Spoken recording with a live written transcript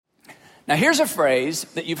Now, here's a phrase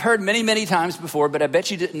that you've heard many, many times before, but I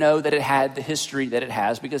bet you didn't know that it had the history that it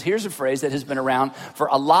has, because here's a phrase that has been around for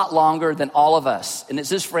a lot longer than all of us. And it's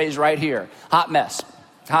this phrase right here: hot mess.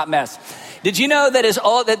 Hot mess. Did you know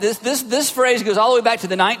that this phrase goes all the way back to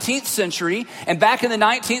the 19th century? And back in the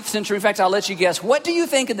 19th century, in fact, I'll let you guess. What do you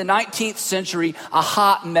think in the 19th century a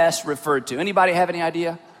hot mess referred to? Anybody have any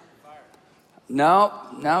idea? No.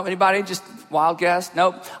 Anybody? Just wild guess?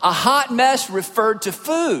 Nope. A hot mess referred to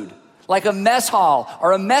food, like a mess hall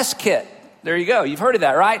or a mess kit. There you go. You've heard of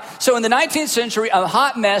that, right? So in the 19th century, a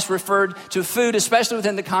hot mess referred to food, especially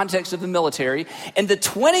within the context of the military. In the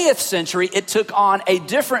 20th century, it took on a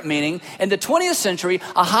different meaning. In the 20th century,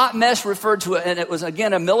 a hot mess referred to, and it was,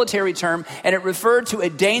 again, a military term, and it referred to a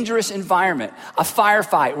dangerous environment, a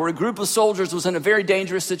firefight, where a group of soldiers was in a very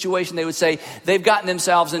dangerous situation. They would say they've gotten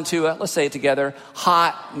themselves into a, let's say it together,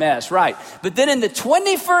 hot mess, right? But then in the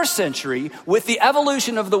 21st century, with the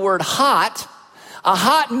evolution of the word hot, a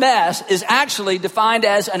hot mess is actually defined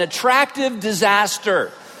as an attractive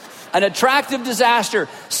disaster. An attractive disaster.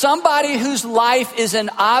 Somebody whose life is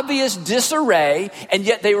in obvious disarray, and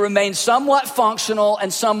yet they remain somewhat functional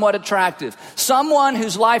and somewhat attractive. Someone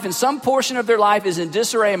whose life, in some portion of their life, is in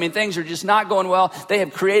disarray. I mean, things are just not going well. They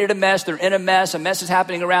have created a mess. They're in a mess is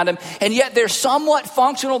happening around them. And yet they're somewhat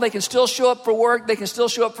functional. They can still show up for work. They can still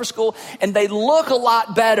show up for school. And they look a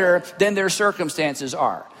lot better than their circumstances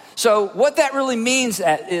are. So what that really means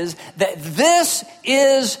is that this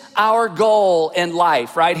is our goal in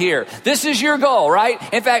life right here. This is your goal, right?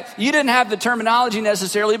 In fact, you didn't have the terminology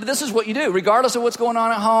necessarily, but this is what you do. Regardless of what's going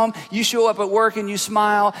on at home, you show up at work and you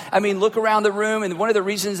smile. I mean, look around the room, and one of the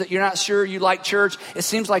reasons that you're not sure you like church, it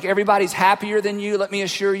seems like everybody's happier than you. Let me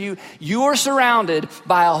assure you, you are surrounded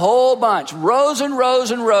by a whole bunch, rows and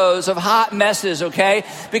rows and rows of hot messes, okay?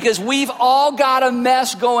 Because we've all got a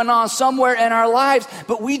mess going on somewhere in our lives,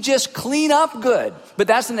 but we just clean up good. But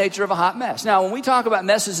that's the nature of a hot mess. Now, when we talk about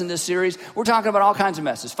messes in this series, we're talking about all kinds of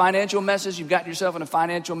messes. Financial messes. You've gotten yourself in a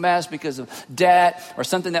financial mess because of debt or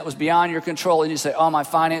something that was beyond your control, and you say, oh, my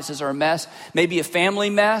finances are a mess. Maybe a family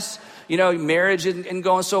mess. You know, marriage isn't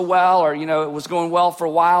going so well, or, you know, it was going well for a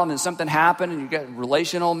while and then something happened, and you got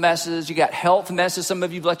relational messes. You got health messes. Some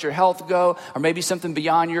of you let your health go, or maybe something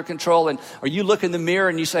beyond your control. Or you look in the mirror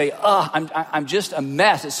and you say, I'm just a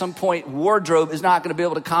mess. At some point, wardrobe is not going to be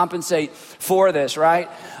able to compensate for this, right?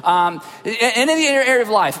 In any area of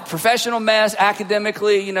life, professional mess,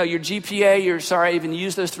 academically, you know, your GPA, I even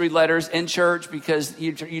use those three letters in church because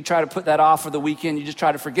you try to put that off for the weekend. You just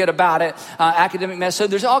try to forget about it. Academic mess. So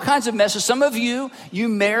there's all kinds of messes. Some of you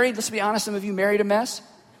married, let's be honest, some of you married a mess.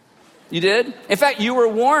 You did? In fact, you were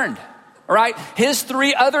warned, right? His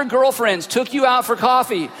 3 other girlfriends took you out for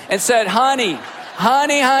coffee and said, honey.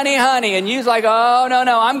 And you're like, oh,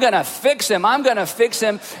 no, I'm going to fix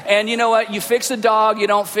him. And you know what? You fix a dog, you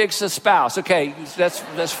don't fix a spouse. Okay,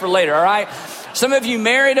 that's for later, all right? Some of you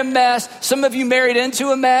married a mess. Some of you married into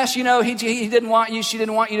a mess. You know, he didn't want you. She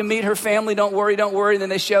didn't want you to meet her family. Don't worry. And then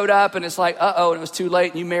they showed up, and it's like, and it was too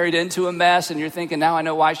late. And you married into a mess, and you're thinking, now I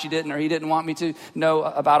know why she didn't, or he didn't want me to know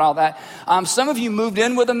about all that. Some of you moved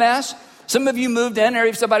in with a mess. Some of you moved in, or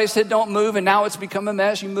if somebody said don't move, and now it's become a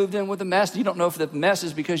mess. You moved in with a mess. You don't know if the mess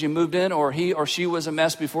is because you moved in, or he or she was a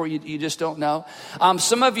mess before. You just don't know.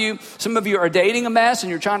 Some of you are dating a mess, and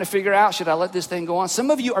you're trying to figure out, should I let this thing go on? Some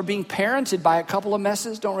of you are being parented by a couple of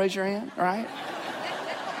messes. Don't raise your hand, all right?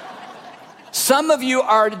 Some of you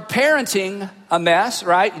are parenting a mess,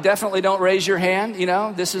 right? You definitely don't raise your hand. You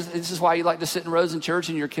know, this is why you like to sit in rows in church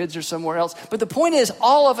and your kids are somewhere else. But the point is,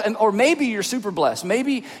 or maybe you're super blessed.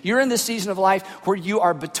 Maybe you're in this season of life where you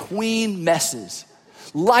are between messes.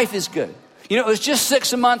 Life is good. You know, it was just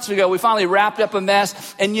 6 months ago, we finally wrapped up a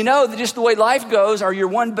mess. And you know that just the way life goes, or you're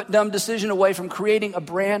one dumb decision away from creating a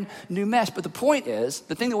brand new mess. But the point is,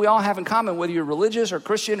 the thing that we all have in common, whether you're religious or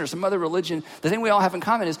Christian or some other religion, the thing we all have in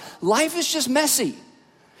common is life is just messy.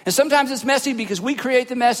 And sometimes it's messy because we create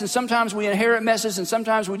the mess, and sometimes we inherit messes, and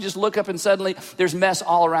sometimes we just look up and suddenly there's mess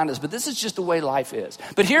all around us. But this is just the way life is.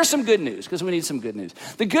 But here's some good news, because we need some good news.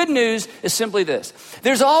 The good news is simply this.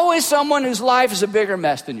 There's always someone whose life is a bigger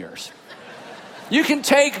mess than yours. You can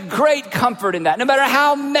take great comfort in that. No matter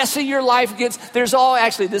how messy your life gets,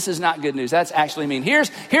 this is not good news. That's actually mean. Here's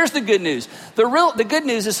the good news. The good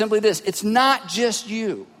news is simply this. It's not just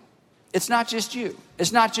you. It's not just you.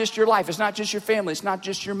 It's not just your life. It's not just your family. It's not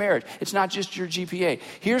just your marriage. It's not just your GPA.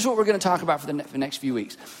 Here's what we're going to talk about for the next few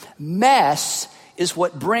weeks. Mess is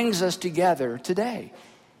what brings us together today.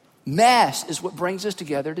 Mess is what brings us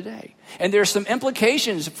together today. And there's some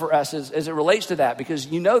implications for us as it relates to that, because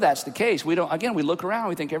you know that's the case. We look around,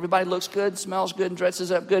 we think everybody looks good, smells good, and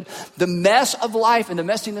dresses up good. The mess of life and the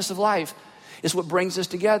messiness of life is what brings us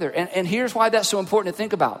together. And here's why that's so important to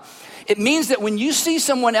think about. It means that when you see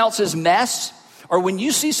someone else's mess, or when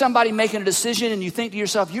you see somebody making a decision and you think to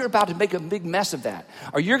yourself, you're about to make a big mess of that,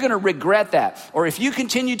 or you're going to regret that, or if you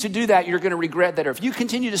continue to do that, you're going to regret that, or if you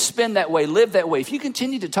continue to spend that way, live that way, if you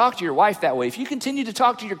continue to talk to your wife that way, if you continue to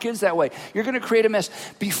talk to your kids that way, you're going to create a mess.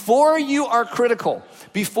 Before you are critical,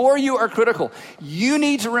 you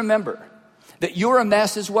need to remember that you're a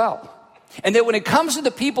mess as well. And that when it comes to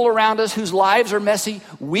the people around us whose lives are messy,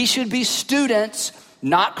 we should be students,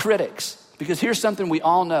 not critics. Because here's something we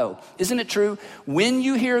all know. Isn't it true? When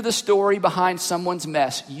you hear the story behind someone's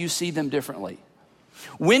mess, you see them differently.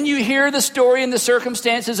 When you hear the story and the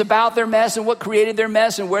circumstances about their mess and what created their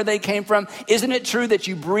mess and where they came from, isn't it true that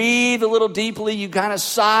you breathe a little deeply, you kind of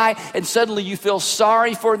sigh, and suddenly you feel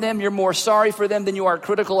sorry for them? You're more sorry for them than you are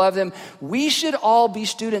critical of them. We should all be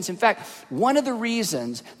students. In fact, one of the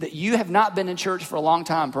reasons that you have not been in church for a long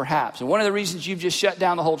time, perhaps, and one of the reasons you've just shut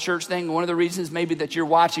down the whole church thing, one of the reasons maybe that you're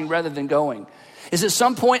watching rather than going, is at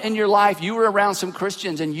some point in your life, you were around some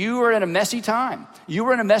Christians and you were in a messy time. You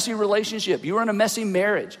were in a messy relationship. You were in a messy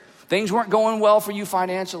marriage. Things weren't going well for you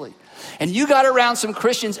financially. And you got around some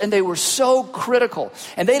Christians and they were so critical.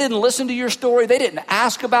 And they didn't listen to your story. They didn't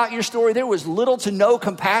ask about your story. There was little to no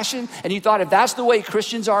compassion. And you thought, if that's the way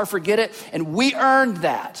Christians are, forget it. And we earned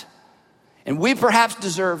that. And we perhaps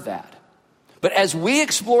deserve that. But as we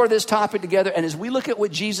explore this topic together and as we look at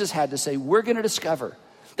what Jesus had to say, we're going to discover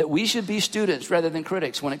that we should be students rather than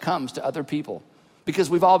critics when it comes to other people, because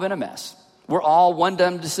we've all been a mess. We're all one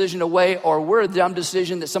dumb decision away, or we're a dumb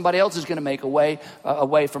decision that somebody else is going to make away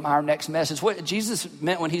from our next mess. It's what Jesus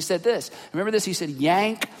meant when he said this. Remember this? He said,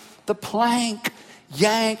 yank the plank.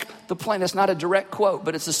 Yank the plank. That's not a direct quote,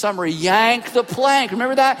 but it's a summary. Yank the plank.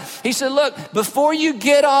 Remember that? He said, look, before you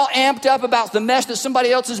get all amped up about the mess that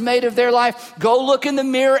somebody else has made of their life, go look in the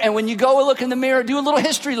mirror. And when you go look in the mirror, do a little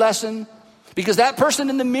history lesson. Because that person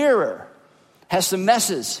in the mirror has some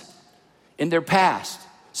messes in their past.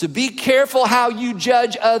 So be careful how you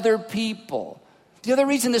judge other people. The other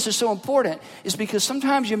reason this is so important is because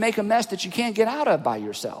sometimes you make a mess that you can't get out of by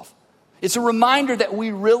yourself. It's a reminder that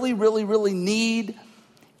we really, really, really need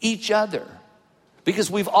each other.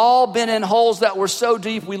 Because we've all been in holes that were so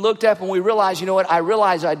deep, we looked up and we realized, you know what, I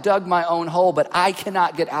realized I dug my own hole, but I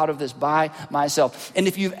cannot get out of this by myself. And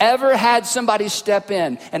if you've ever had somebody step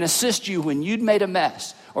in and assist you when you'd made a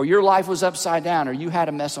mess, or your life was upside down, or you had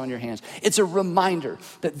a mess on your hands, it's a reminder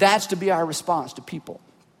that that's to be our response to people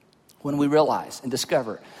when we realize and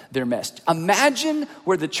discover their mess. Imagine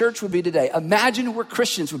where the church would be today. Imagine where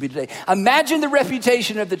Christians would be today. Imagine the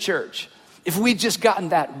reputation of the church if we'd just gotten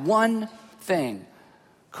that one thing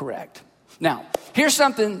correct. Now, here's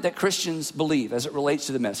something that Christians believe as it relates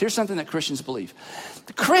to the mess. Here's something that Christians believe.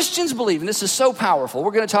 The Christians believe, and this is so powerful,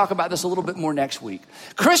 we're going to talk about this a little bit more next week.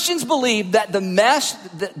 Christians believe that the mess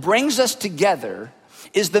that brings us together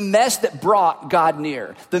is the mess that brought God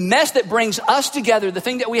near. The mess that brings us together, the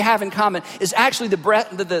thing that we have in common, is actually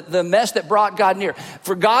the mess that brought God near.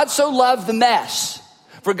 For God so loved the mess.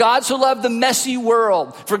 For God so loved the messy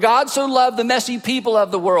world. For God so loved the messy people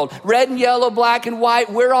of the world. Red and yellow, black and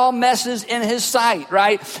white, we're all messes in his sight,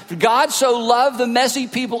 right? For God so loved the messy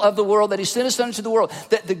people of the world that he sent his son into the world.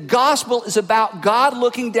 That the gospel is about God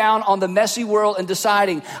looking down on the messy world and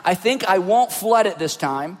deciding, I think I won't flood it this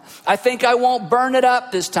time. I think I won't burn it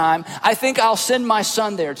up this time. I think I'll send my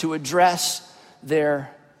son there to address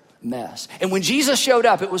their mess. And when Jesus showed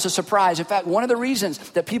up, it was a surprise. In fact, one of the reasons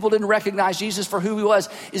that people didn't recognize Jesus for who he was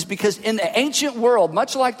is because in the ancient world,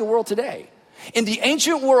 much like the world today, in the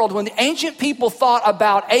ancient world, when the ancient people thought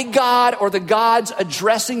about a god or the gods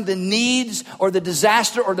addressing the needs or the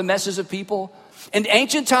disaster or the messes of people, in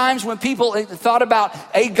ancient times when people thought about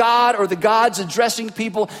a god or the gods addressing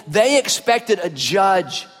people, they expected a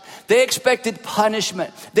judge. They expected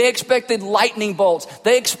punishment. They expected lightning bolts.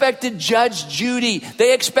 They expected Judge Judy.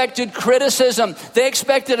 They expected criticism. They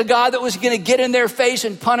expected a God that was going to get in their face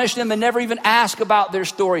and punish them and never even ask about their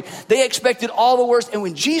story. They expected all the worst. And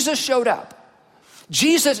when Jesus showed up,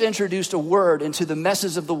 Jesus introduced a word into the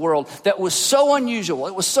messes of the world that was so unusual.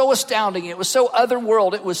 It was so astounding. It was so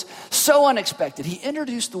otherworld. It was so unexpected. He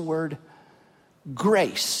introduced the word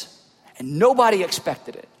grace. And nobody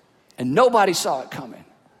expected it. And nobody saw it coming.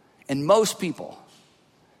 And most people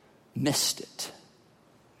missed it.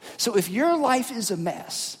 So if your life is a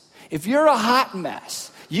mess, if you're a hot mess,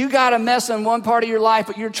 you got a mess in one part of your life,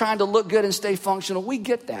 but you're trying to look good and stay functional, we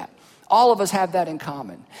get that. All of us have that in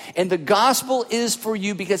common. And the gospel is for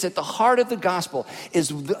you because at the heart of the gospel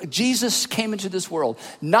is Jesus came into this world,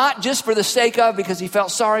 not just for the sake of, because he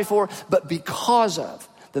felt sorry for, but because of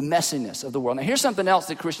the messiness of the world. Now, here's something else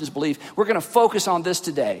that Christians believe. We're going to focus on this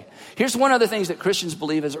today. Here's one of the things that Christians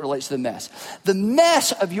believe as it relates to the mess. The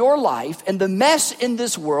mess of your life and the mess in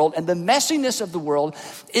this world and the messiness of the world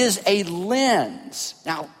is a lens.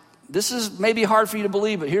 Now, this is maybe hard for you to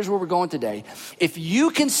believe, but here's where we're going today. If you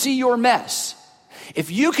can see your mess,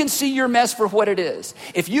 if you can see your mess for what it is,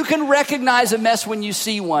 if you can recognize a mess when you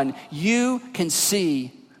see one, you can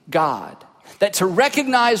see God. That to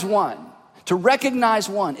recognize one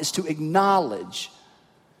is to acknowledge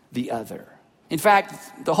the other. In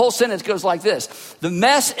fact, the whole sentence goes like this. The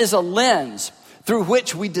mess is a lens through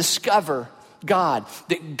which we discover God.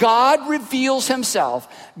 That God reveals himself.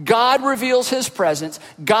 God reveals his presence.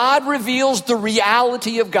 God reveals the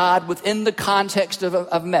reality of God within the context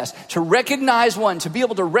of mess. To recognize one, to be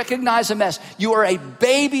able to recognize a mess, you are a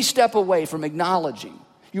baby step away from acknowledging.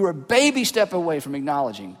 You are a baby step away from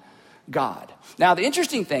acknowledging God. Now, the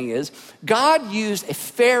interesting thing is, God used a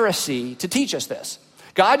Pharisee to teach us this.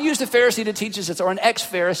 God used a Pharisee to teach us this, or an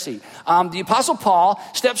ex-Pharisee. The Apostle Paul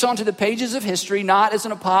steps onto the pages of history, not as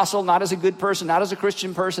an apostle, not as a good person, not as a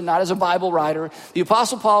Christian person, not as a Bible writer. The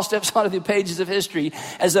Apostle Paul steps onto the pages of history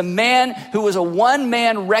as a man who was a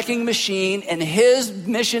one-man wrecking machine, and his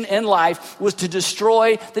mission in life was to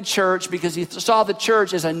destroy the church because he saw the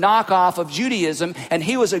church as a knockoff of Judaism, and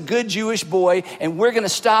he was a good Jewish boy, and we're going to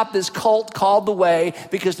stop this cult called the Way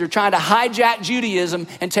because they're trying to hijack Judaism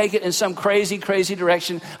and take it in some crazy direction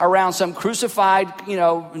around some crucified,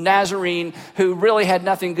 Nazarene who really had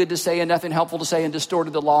nothing good to say and nothing helpful to say and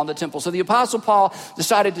distorted the law in the temple. So the Apostle Paul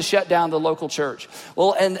decided to shut down the local church.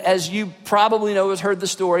 Well, and as you probably know, has heard the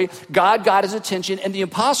story, God got his attention, and the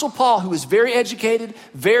Apostle Paul, who was very educated,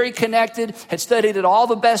 very connected, had studied at all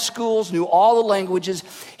the best schools, knew all the languages,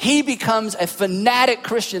 he becomes a fanatic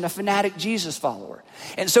Christian, a fanatic Jesus follower.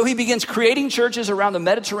 And so he begins creating churches around the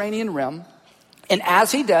Mediterranean realm. And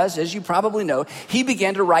as he does, as you probably know, he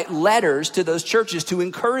began to write letters to those churches to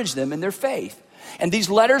encourage them in their faith. And these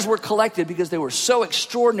letters were collected because they were so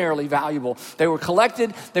extraordinarily valuable. They were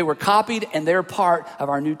collected, they were copied, and they're part of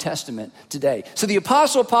our New Testament today. So the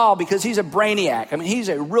Apostle Paul, because he's a brainiac, he's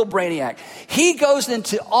a real brainiac, he goes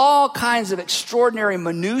into all kinds of extraordinary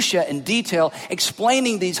minutia and detail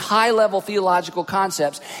explaining these high-level theological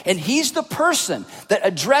concepts. And he's the person that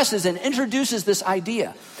addresses and introduces this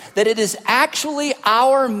idea that it is actually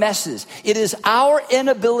our messes. It is our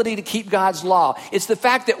inability to keep God's law. It's the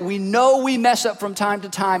fact that we know we mess up from time to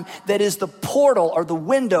time that is the portal or the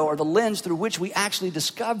window or the lens through which we actually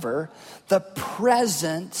discover the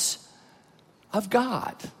presence of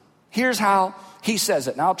God. Here's how he says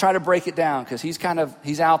it. And I'll try to break it down because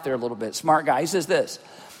he's out there a little bit. Smart guy. He says this,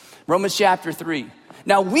 Romans chapter 3.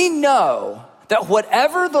 Now we know that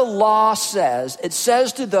whatever the law says, it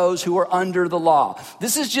says to those who are under the law.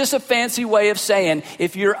 This is just a fancy way of saying,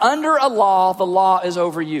 if you're under a law, the law is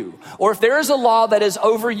over you. Or if there is a law that is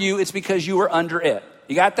over you, it's because you are under it.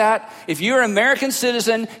 You got that? If you're an American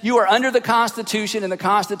citizen, you are under the Constitution, and the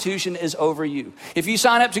Constitution is over you. If you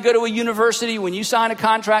sign up to go to a university, when you sign a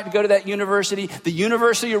contract to go to that university, the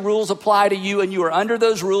university rules apply to you, and you are under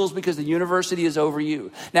those rules because the university is over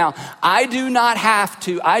you. Now, I do not have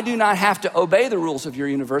to obey the rules of your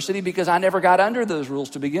university because I never got under those rules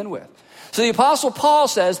to begin with. So the Apostle Paul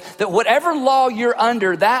says that whatever law you're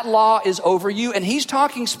under, that law is over you, and he's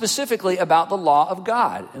talking specifically about the law of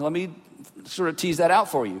God. And let me sort of tease that out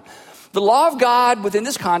for you. The law of God within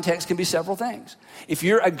this context can be several things. If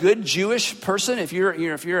you're a good Jewish person, if you're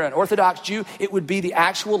an Orthodox Jew, it would be the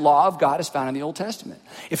actual law of God as found in the Old Testament.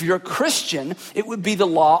 If you're a Christian, it would be the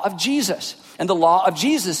law of Jesus. And the law of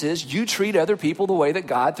Jesus is you treat other people the way that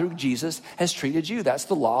God through Jesus has treated you. That's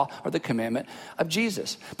the law or the commandment of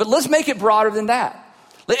Jesus. But let's make it broader than that.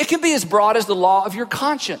 It can be as broad as the law of your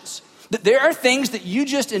conscience. That there are things that you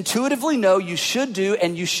just intuitively know you should do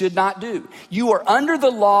and you should not do. You are under the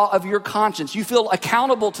law of your conscience. You feel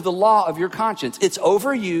accountable to the law of your conscience. It's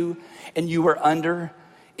over you and you are under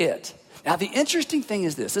it. Now, the interesting thing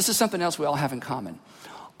is this. This is something else we all have in common.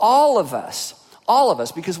 All of us,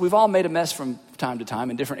 because we've all made a mess from time to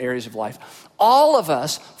time in different areas of life, all of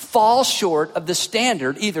us fall short of the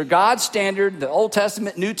standard, either God's standard, the Old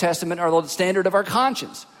Testament, New Testament, or the standard of our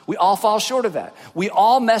conscience. We all fall short of that. We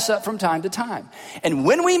all mess up from time to time. And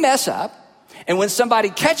when we mess up, And when somebody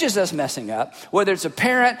catches us messing up, whether it's a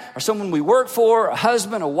parent or someone we work for, a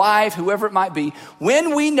husband, a wife, whoever it might be,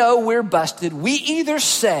 when we know we're busted, we either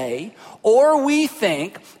say or we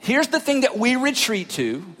think, here's the thing that we retreat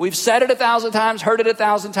to. We've said it 1,000 times, heard it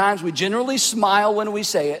 1,000 times. We generally smile when we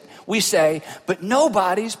say it. We say, but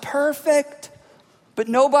nobody's perfect. But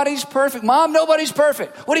nobody's perfect. Mom, nobody's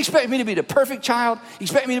perfect. What do you expect me to be, the perfect child? You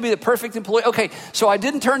expect me to be the perfect employee? Okay, so I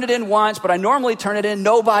didn't turn it in once, but I normally turn it in.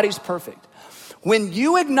 Nobody's perfect. When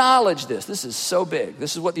you acknowledge this is so big.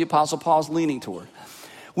 This is what the Apostle Paul's leaning toward.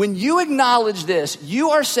 When you acknowledge this,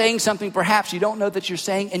 you are saying something perhaps you don't know that you're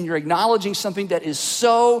saying, and you're acknowledging something that is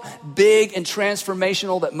so big and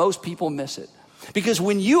transformational that most people miss it. Because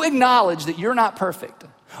when you acknowledge that you're not perfect,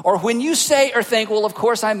 or when you say or think, well, of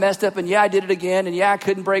course I messed up, and yeah, I did it again, and yeah, I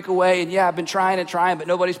couldn't break away, and yeah, I've been trying and trying, but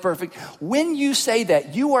nobody's perfect. When you say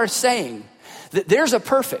that, you are saying that there's a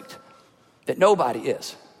perfect that nobody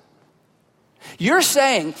is. You're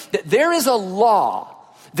saying that there is a law,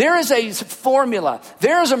 there is a formula,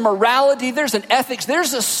 there is a morality, there's an ethics,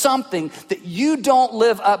 there's a something that you don't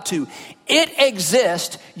live up to. It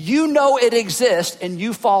exists, you know it exists, and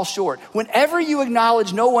you fall short. Whenever you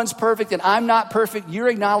acknowledge no one's perfect and I'm not perfect, you're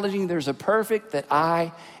acknowledging there's a perfect that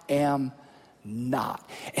I am not.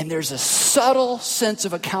 And there's a subtle sense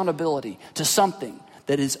of accountability to something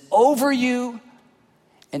that is over you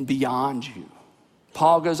and beyond you.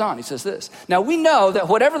 Paul goes on, he says this. Now we know that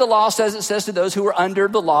whatever the law says, it says to those who are under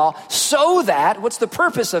the law, so that, what's the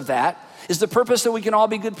purpose of that? Is the purpose that we can all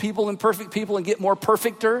be good people and perfect people and get more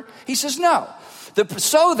perfecter? He says no.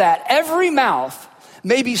 So that every mouth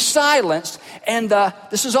may be silenced, and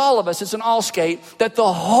this is all of us, it's an all skate, that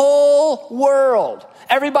the whole world,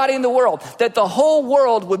 everybody in the world, that the whole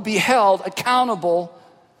world would be held accountable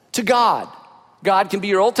to God. God can be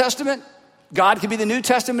your Old Testament. God can be the New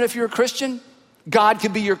Testament if you're a Christian. God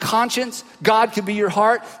could be your conscience. God could be your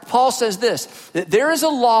heart. Paul says this, that there is a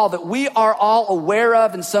law that we are all aware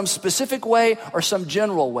of in some specific way or some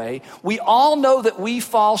general way. We all know that we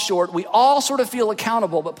fall short. We all sort of feel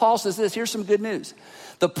accountable. But Paul says this, here's some good news.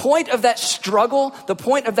 The point of that struggle, the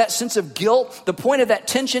point of that sense of guilt, the point of that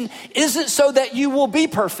tension isn't so that you will be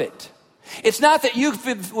perfect. It's not that you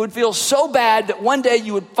would feel so bad that one day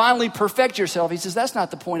you would finally perfect yourself. He says that's not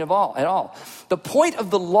the point at all. The point of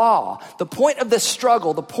the law, the point of the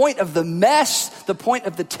struggle, the point of the mess, the point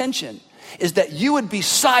of the tension is that you would be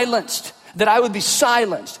silenced, that I would be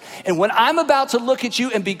silenced. And when I'm about to look at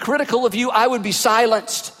you and be critical of you, I would be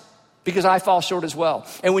silenced because I fall short as well.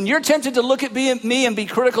 And when you're tempted to look at me and be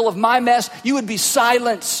critical of my mess, you would be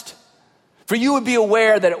silenced. For you would be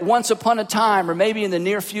aware that at once upon a time, or maybe in the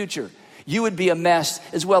near future, you would be a mess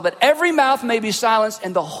as well, that every mouth may be silenced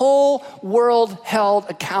and the whole world held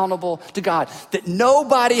accountable to God, that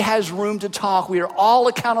nobody has room to talk. We are all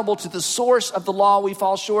accountable to the source of the law we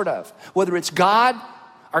fall short of, whether it's God,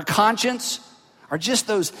 our conscience, or just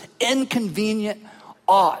those inconvenient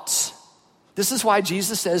oughts. This is why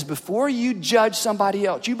Jesus says, before you judge somebody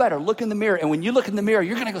else, you better look in the mirror. And when you look in the mirror,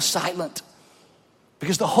 you're going to go silent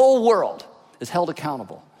because the whole world is held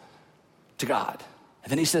accountable to God. And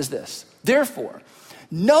then he says this, therefore,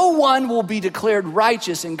 no one will be declared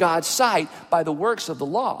righteous in God's sight by the works of the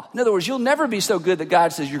law. In other words, you'll never be so good that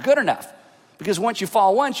God says you're good enough. Because once you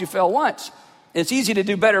fall once, you fail once. It's easy to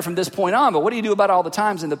do better from this point on, but what do you do about all the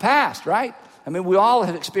times in the past, right? I mean, we all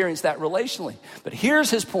have experienced that relationally. But here's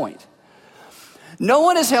his point. No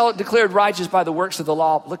one is declared righteous by the works of the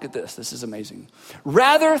law. Look at this. This is amazing.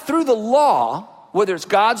 Rather, through the law, whether it's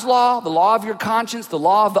God's law, the law of your conscience, the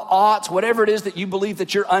law of the oughts, whatever it is that you believe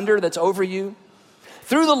that you're under, that's over you.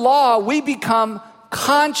 Through the law, we become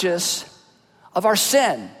conscious of our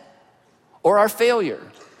sin or our failure.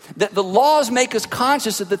 That the laws make us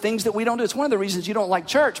conscious of the things that we don't do. It's one of the reasons you don't like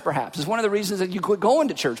church, perhaps. It's one of the reasons that you quit going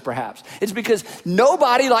to church, perhaps. It's because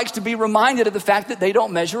nobody likes to be reminded of the fact that they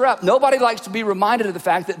don't measure up. Nobody likes to be reminded of the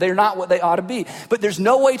fact that they're not what they ought to be. But there's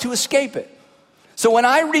no way to escape it. So when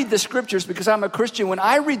I read the scriptures, because I'm a Christian, when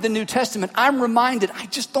I read the New Testament, I'm reminded I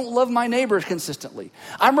just don't love my neighbors consistently.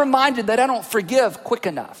 I'm reminded that I don't forgive quick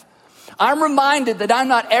enough. I'm reminded that I'm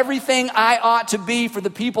not everything I ought to be for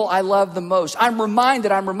the people I love the most. I'm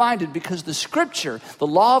reminded because the scripture, the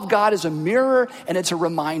law of God is a mirror and it's a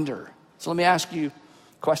reminder. So let me ask you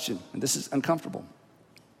a question, and this is uncomfortable.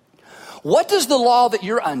 What does the law that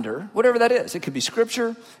you're under, whatever that is, it could be scripture,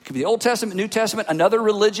 it could be the Old Testament, New Testament, another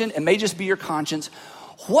religion, it may just be your conscience.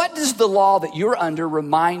 What does the law that you're under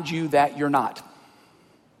remind you that you're not?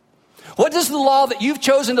 What does the law that you've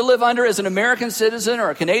chosen to live under as an American citizen or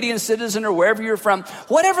a Canadian citizen or wherever you're from,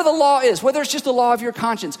 whatever the law is, whether it's just the law of your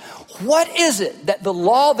conscience, what is it that the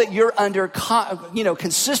law that you're under,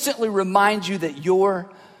 consistently reminds you that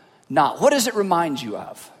you're not? What does it remind you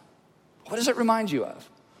of? What does it remind you of?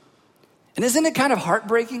 And isn't it kind of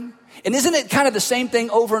heartbreaking? And isn't it kind of the same thing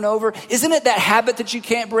over and over? Isn't it that habit that you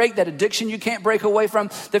can't break, that addiction you can't break away from?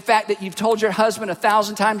 The fact that you've told your husband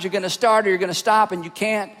 1,000 times you're going to start or you're going to stop and you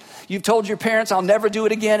can't. You've told your parents, I'll never do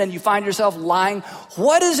it again, and you find yourself lying.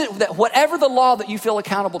 What is it that, whatever the law that you feel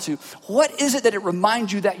accountable to, what is it that it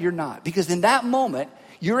reminds you that you're not? Because in that moment,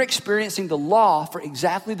 you're experiencing the law for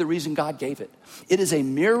exactly the reason God gave it. It is a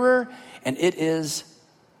mirror and it is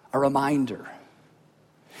a reminder.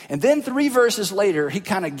 And then 3 verses later, he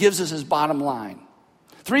kind of gives us his bottom line.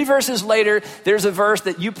 3 verses later, there's a verse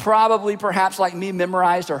that you probably, perhaps like me,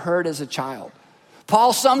 memorized or heard as a child.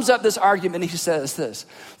 Paul sums up this argument and he says this: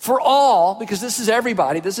 for all, because this is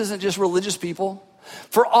everybody, this isn't just religious people.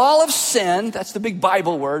 For all of sin, that's the big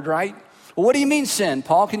Bible word, right? Well, what do you mean sin,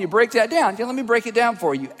 Paul? Can you break that down? Yeah, let me break it down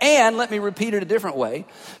for you. And let me repeat it a different way.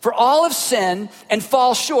 For all of sin and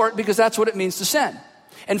fall short, because that's what it means to sin,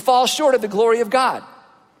 and fall short of the glory of God.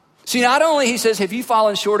 See, not only, he says, have you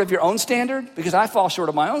fallen short of your own standard? Because I fall short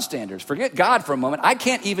of my own standards. Forget God for a moment. I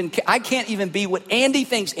can't even be what Andy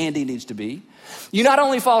thinks Andy needs to be. You not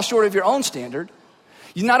only fall short of your own standard,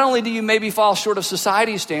 you not only do you maybe fall short of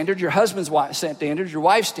society's standard, your husband's standard, your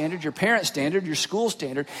wife's standard, your parents' standard, your school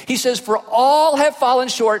standard. He says, for all have fallen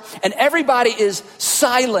short, and everybody is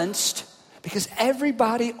silenced because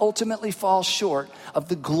everybody ultimately falls short of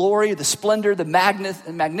the glory, the splendor, the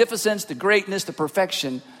magnificence, the greatness, the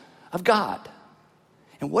perfection of God.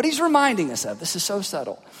 And what he's reminding us of, this is so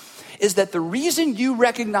subtle, is that the reason you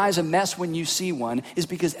recognize a mess when you see one is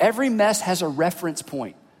because every mess has a reference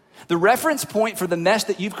point. The reference point for the mess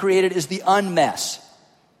that you've created is the unmess.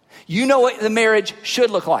 You know what the marriage should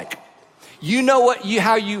look like. You know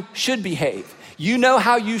how you should behave. You know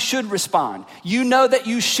how you should respond. You know that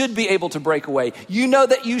you should be able to break away. You know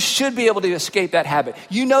that you should be able to escape that habit.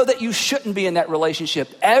 You know that you shouldn't be in that relationship.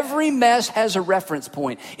 Every mess has a reference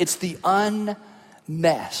point. It's the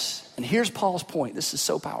unmess. And here's Paul's point. This is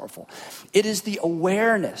so powerful. It is the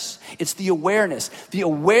awareness. It's the awareness. The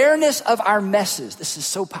awareness of our messes. This is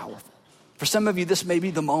so powerful. For some of you, this may be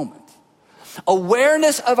the moment.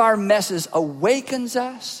 Awareness of our messes awakens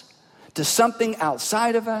us to something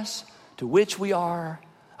outside of us to which we are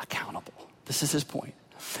accountable. This is his point.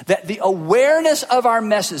 That the awareness of our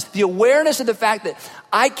messes, the awareness of the fact that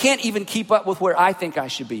I can't even keep up with where I think I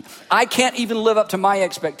should be. I can't even live up to my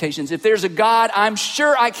expectations. If there's a God, I'm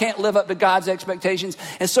sure I can't live up to God's expectations.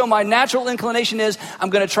 And so my natural inclination is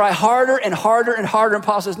I'm going to try harder and harder and harder. And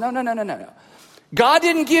Paul says, no. God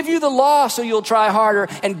didn't give you the law so you'll try harder.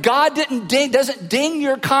 And God doesn't ding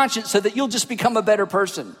your conscience so that you'll just become a better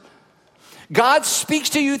person. God speaks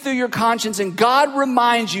to you through your conscience, and God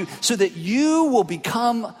reminds you so that you will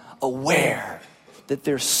become aware that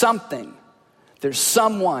there's someone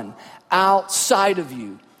outside of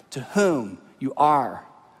you to whom you are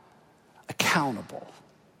accountable.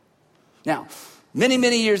 Now,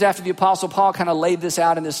 many years after the Apostle Paul kind of laid this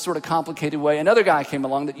out in this sort of complicated way, another guy came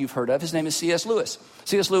along that you've heard of. His name is C.S. Lewis.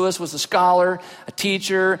 C.S. Lewis was a scholar, a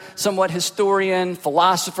teacher, somewhat historian,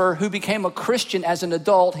 philosopher who became a Christian as an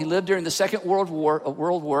adult. He lived during the Second World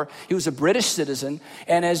War. He was a British citizen,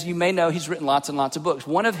 and as you may know, he's written lots and lots of books.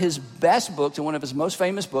 One of his best books and one of his most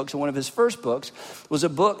famous books and one of his first books is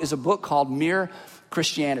a book called Mere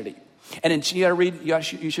Christianity. And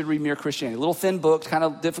you should read Mere Christianity. A little thin book, kind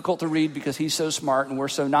of difficult to read because he's so smart and we're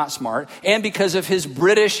so not smart, and because of his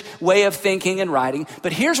British way of thinking and writing.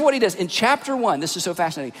 But here's what he does. In chapter 1, this is so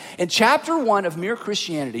fascinating. In chapter 1 of Mere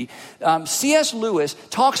Christianity, C.S. Lewis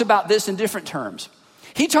talks about this in different terms.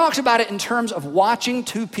 He talks about it in terms of watching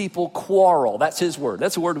two people quarrel. That's his word.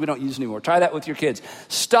 That's a word we don't use anymore. Try that with your kids.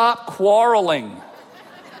 Stop quarreling.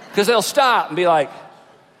 Because they'll stop and be like,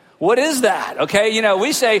 what is that? Okay,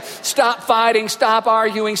 we say stop fighting, stop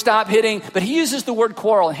arguing, stop hitting, but he uses the word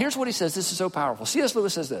quarrel. And here's what he says. This is so powerful. C.S.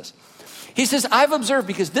 Lewis says this. He says, I've observed,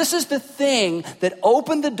 because this is the thing that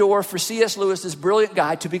opened the door for C.S. Lewis, this brilliant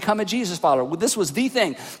guy, to become a Jesus follower. Well, this was the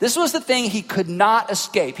thing. This was the thing he could not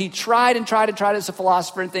escape. He tried as a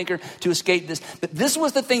philosopher and thinker to escape this. But this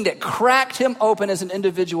was the thing that cracked him open as an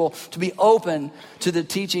individual to be open to the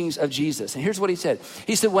teachings of Jesus. And here's what he said.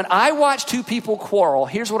 He said, when I watch two people quarrel,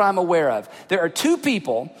 here's what I'm aware of. There are two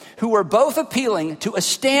people who are both appealing to a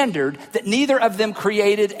standard that neither of them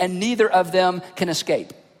created and neither of them can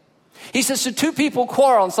escape. He says, so two people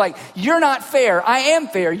quarrel. It's like, you're not fair. I am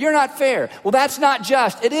fair. You're not fair. Well, that's not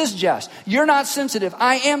just. It is just. You're not sensitive.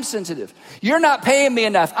 I am sensitive. You're not paying me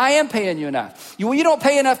enough. I am paying you enough. You don't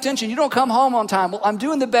pay enough attention. You don't come home on time. Well, I'm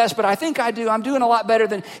doing the best, but I think I do. I'm doing a lot better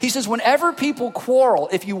than. He says, whenever people quarrel,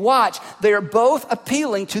 if you watch, they are both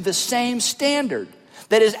appealing to the same standard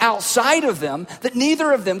that is outside of them, that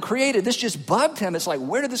neither of them created. This just bugged him. It's like,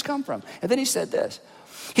 where did this come from? And then he said this.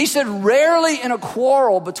 He said, rarely in a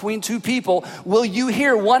quarrel between two people will you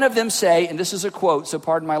hear one of them say, and this is a quote, so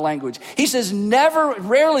pardon my language. He says,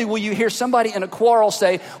 rarely will you hear somebody in a quarrel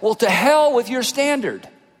say, well, to hell with your standard.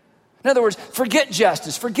 In other words, forget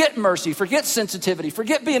justice, forget mercy, forget sensitivity,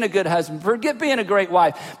 forget being a good husband, forget being a great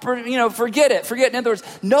wife, forget it. In other words,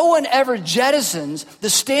 no one ever jettisons the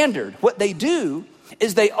standard. What they do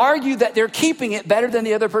is they argue that they're keeping it better than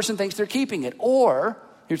the other person thinks they're keeping it. Or,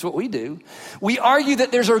 here's what we do. We argue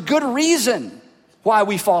that there's a good reason why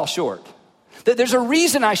we fall short. That there's a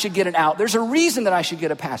reason I should get an out. There's a reason that I should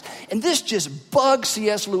get a pass. And this just bugs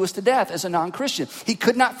C.S. Lewis to death as a non-Christian. He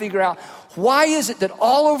could not figure out, why is it that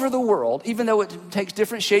all over the world, even though it takes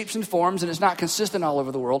different shapes and forms and it's not consistent all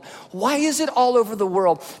over the world, why is it all over the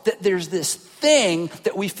world that there's this thing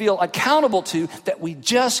that we feel accountable to that we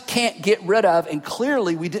just can't get rid of, and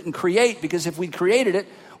clearly we didn't create, because if we created it,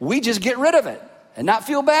 we just get rid of it and not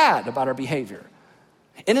feel bad about our behavior.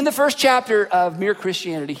 And in the first chapter of Mere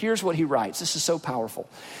Christianity, here's what he writes. This is so powerful.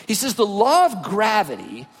 He says, the law of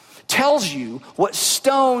gravity tells you what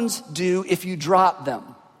stones do if you drop them.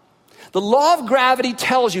 The law of gravity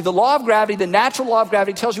tells you, the natural law of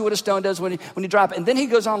gravity tells you what a stone does when you drop it. And then he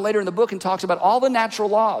goes on later in the book and talks about all the natural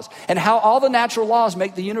laws and how all the natural laws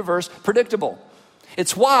make the universe predictable.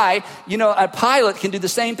 It's why, a pilot can do the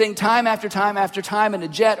same thing time after time after time in a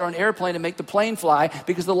jet or an airplane and make the plane fly,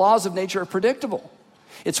 because the laws of nature are predictable.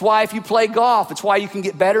 It's why if you play golf, it's why you can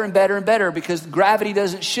get better and better and better, because gravity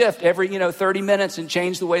doesn't shift every 30 minutes and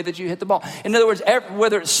change the way that you hit the ball. In other words,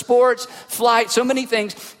 whether it's sports, flight, so many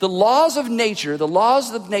things, the laws of nature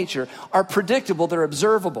are predictable, they're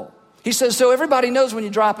observable. He says, so everybody knows when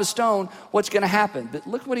you drop a stone what's going to happen. But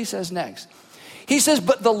look what he says next. He says,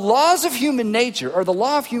 but the laws of human nature, or the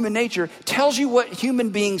law of human nature, tells you what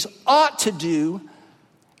human beings ought to do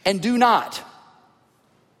and do not.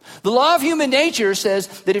 The law of human nature says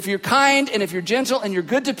that if you're kind and if you're gentle and you're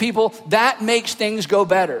good to people, that makes things go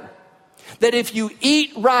better. That if you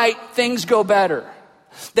eat right, things go better.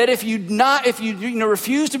 That if you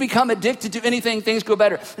refuse to become addicted to anything, things go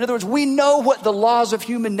better. In other words, we know what the laws of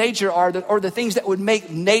human nature are, or the things that would make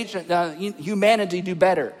humanity do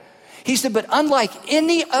better. He said, but unlike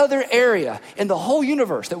any other area in the whole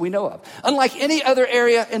universe that we know of, unlike any other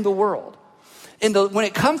area in the world, when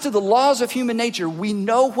it comes to the laws of human nature, we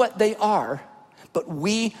know what they are, but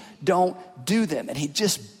we don't do them. And he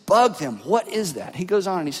just bugged him. What is that? He goes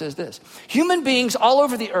on and he says this. Human beings all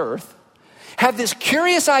over the earth have this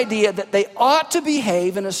curious idea that they ought to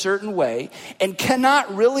behave in a certain way and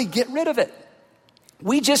cannot really get rid of it.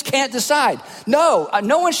 We just can't decide. No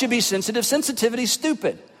one should be sensitive. Sensitivity is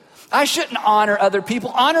stupid. I shouldn't honor other people.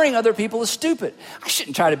 Honoring other people is stupid. I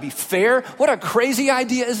shouldn't try to be fair. What a crazy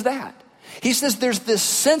idea is that? He says there's this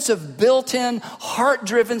sense of built-in,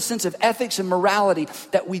 heart-driven sense of ethics and morality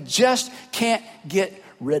that we just can't get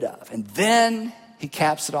rid of. And then he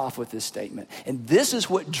caps it off with this statement. And this is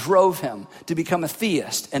what drove him to become a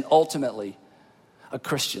theist and ultimately a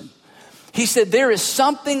Christian. He said there is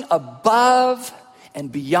something above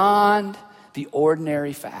and beyond the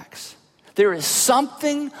ordinary facts. There is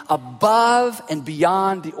something above and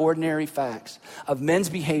beyond the ordinary facts of men's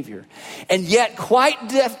behavior, and yet quite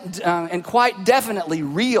definitely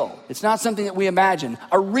real. It's not something that we imagine.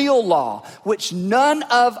 A real law, which none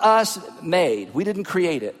of us made. We didn't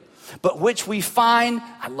create it, but which we find,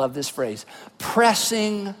 I love this phrase,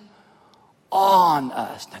 pressing on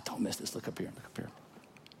us. Now don't miss this. Look up here.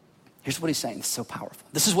 Here's what he's saying. It's so powerful.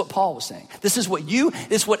 This is what Paul was saying. This is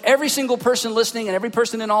what every single person listening and every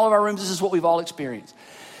person in all of our rooms, this is what we've all experienced.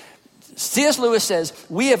 C.S. Lewis says,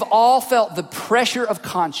 we have all felt the pressure of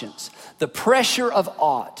conscience, the pressure of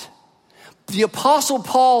ought. The Apostle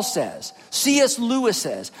Paul says, C.S. Lewis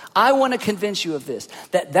says, I want to convince you of this,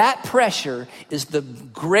 that pressure is the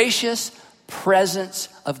gracious presence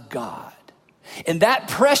of God. And that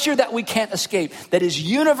pressure that we can't escape, that is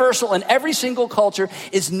universal in every single culture,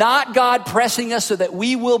 is not God pressing us so that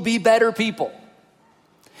we will be better people.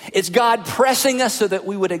 It's God pressing us so that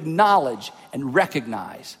we would acknowledge and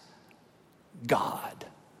recognize God.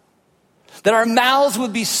 That our mouths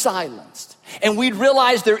would be silenced And we'd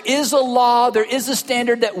realize there is a law, there is a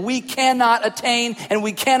standard that we cannot attain and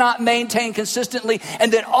we cannot maintain consistently,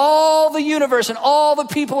 and that all the universe and all the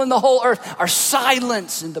people in the whole earth are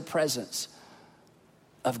silenced in the presence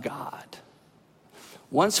of God.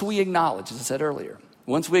 Once we acknowledge, as I said earlier,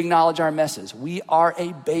 once we acknowledge our messes, we are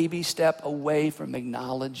a baby step away from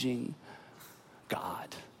acknowledging God.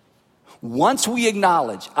 Once we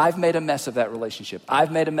acknowledge, I've made a mess of that relationship.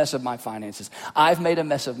 I've made a mess of my finances. I've made a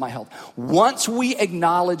mess of my health. Once we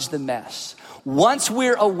acknowledge the mess, once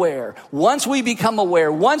we're aware, once we become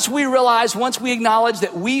aware, once we realize, once we acknowledge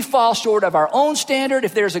that we fall short of our own standard,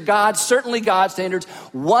 if there's a God, certainly God's standards,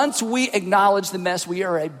 once we acknowledge the mess, we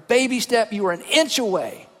are a baby step, you are an inch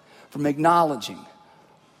away from acknowledging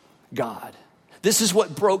God. This is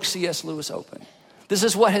what broke C.S. Lewis open. This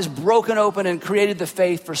is what has broken open and created the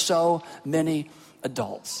faith for so many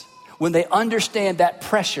adults. When they understand that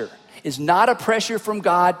pressure is not a pressure from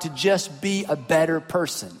God to just be a better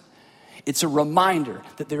person. It's a reminder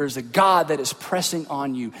that there is a God that is pressing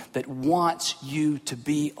on you, that wants you to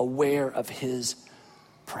be aware of his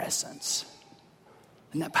presence.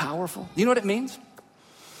 Isn't that powerful? You know what it means?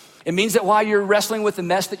 It means that while you're wrestling with the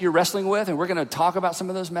mess that you're wrestling with, and we're going to talk about some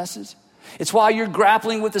of those messes, it's while you're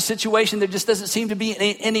grappling with the situation that just doesn't seem to be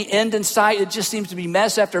any end in sight. It just seems to be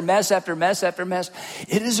mess after mess after mess after mess.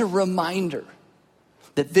 It is a reminder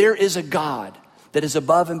that there is a God that is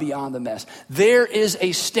above and beyond the mess. There is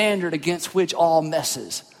a standard against which all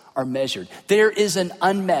messes are measured. There is an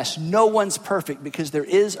unmess. No one's perfect because there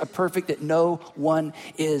is a perfect that no one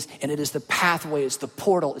is. And it is the pathway, it's the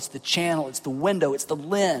portal, it's the channel, it's the window, it's the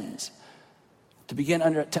lens to begin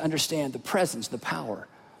to understand the presence, the power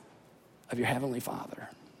of your Heavenly Father.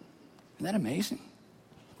 Isn't that amazing?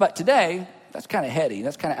 But today, that's kind of heady.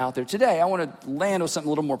 That's kind of out there. Today, I want to land with something a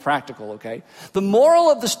little more practical, okay? The moral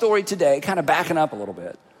of the story today, kind of backing up a little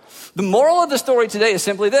bit. The moral of the story today is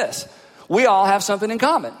simply this. We all have something in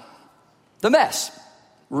common. The mess.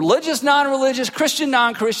 Religious, non-religious, Christian,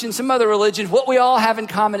 non-Christian, some other religions. What we all have in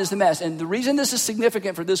common is the mess. And the reason this is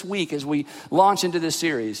significant for this week as we launch into this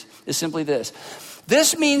series is simply this.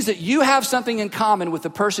 This means that you have something in common with the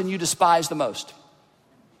person you despise the most.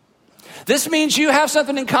 This means you have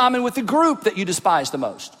something in common with the group that you despise the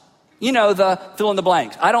most. You know, the fill in the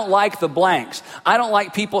blanks. I don't like the blanks. I don't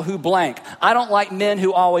like people who blank. I don't like men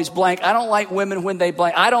who always blank. I don't like women when they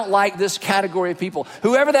blank. I don't like this category of people.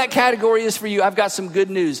 Whoever that category is for you, I've got some good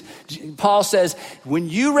news. Paul says, when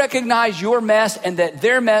you recognize your mess and that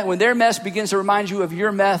their mess, when their mess begins to remind you of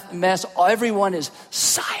your mess, everyone is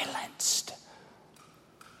silenced.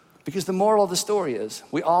 Because the moral of the story is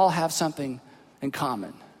we all have something in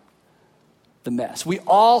common. The mess. We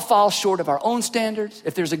all fall short of our own standards.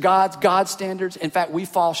 If there's a God's standards. In fact, we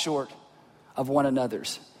fall short of one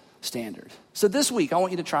another's standards. So this week, I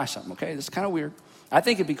want you to try something, okay? This is kind of weird. I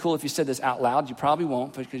think it'd be cool if you said this out loud. You probably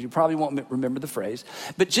won't because you probably won't remember the phrase.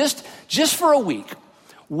 But just for a week,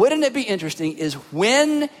 wouldn't it be interesting is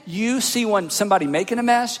when you see somebody making a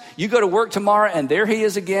mess, you go to work tomorrow and there he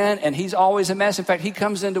is again and he's always a mess. In fact, he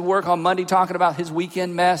comes into work on Monday talking about his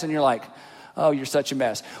weekend mess and you're like, oh, you're such a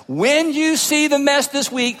mess. When you see the mess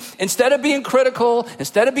this week, instead of being critical,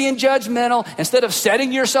 instead of being judgmental, instead of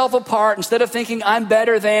setting yourself apart, instead of thinking I'm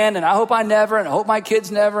better than, and I hope I never, and I hope my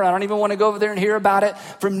kids never, and I don't even want to go over there and hear about it.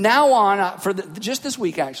 From now on, just this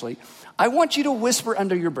week actually, I want you to whisper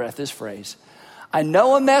under your breath this phrase. I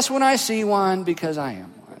know a mess when I see one because I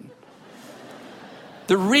am one.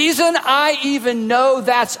 The reason I even know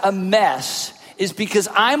that's a mess is because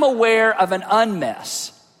I'm aware of an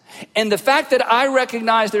unmess. And the fact that I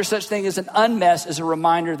recognize there's such thing as an unmess is a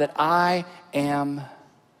reminder that I am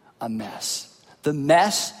a mess. The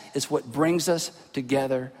mess is what brings us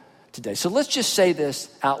together today. So let's just say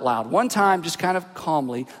this out loud. One time, just kind of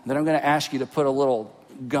calmly, then I'm going to ask you to put a little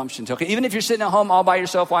gumption to, okay? Even if you're sitting at home all by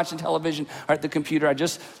yourself watching television or at the computer, I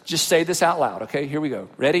just say this out loud, okay? Here we go.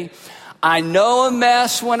 Ready? I know a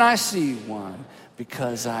mess when I see one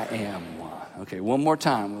because I am one. Okay, one more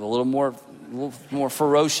time with a little more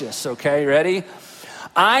ferocious, okay? Ready?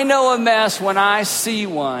 I know a mess when I see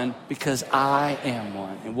one because I am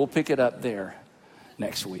one. And we'll pick it up there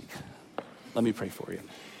next week. Let me pray for you.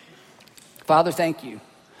 Father, thank you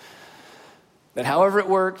that however it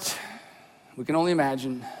worked, we can only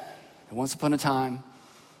imagine that once upon a time,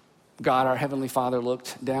 God, our Heavenly Father,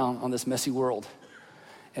 looked down on this messy world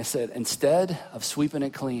and said, instead of sweeping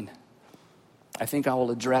it clean, I think I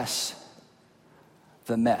will address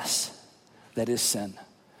the mess that is sin.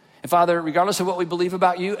 And Father, regardless of what we believe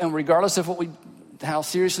about you and regardless of how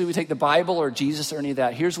seriously we take the Bible or Jesus or any of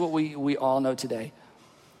that, here's what we all know today.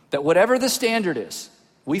 That whatever the standard is,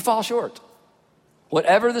 we fall short.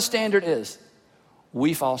 Whatever the standard is,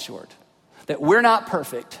 we fall short. That we're not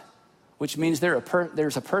perfect, which means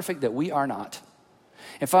there's a perfect that we are not.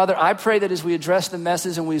 And Father, I pray that as we address the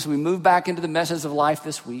messes and as we move back into the messes of life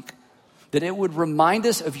this week, that it would remind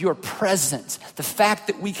us of your presence. The fact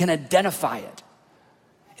that we can identify it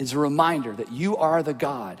is a reminder that you are the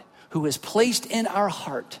God who has placed in our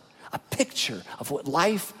heart a picture of what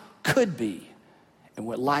life could be and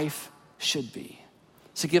what life should be.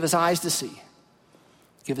 So give us eyes to see.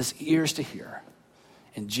 Give us ears to hear.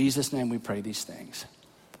 In Jesus' name we pray these things.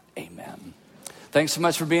 Amen. Thanks so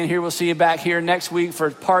much for being here. We'll see you back here next week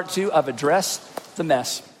for part 2 of Address the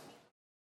Mess.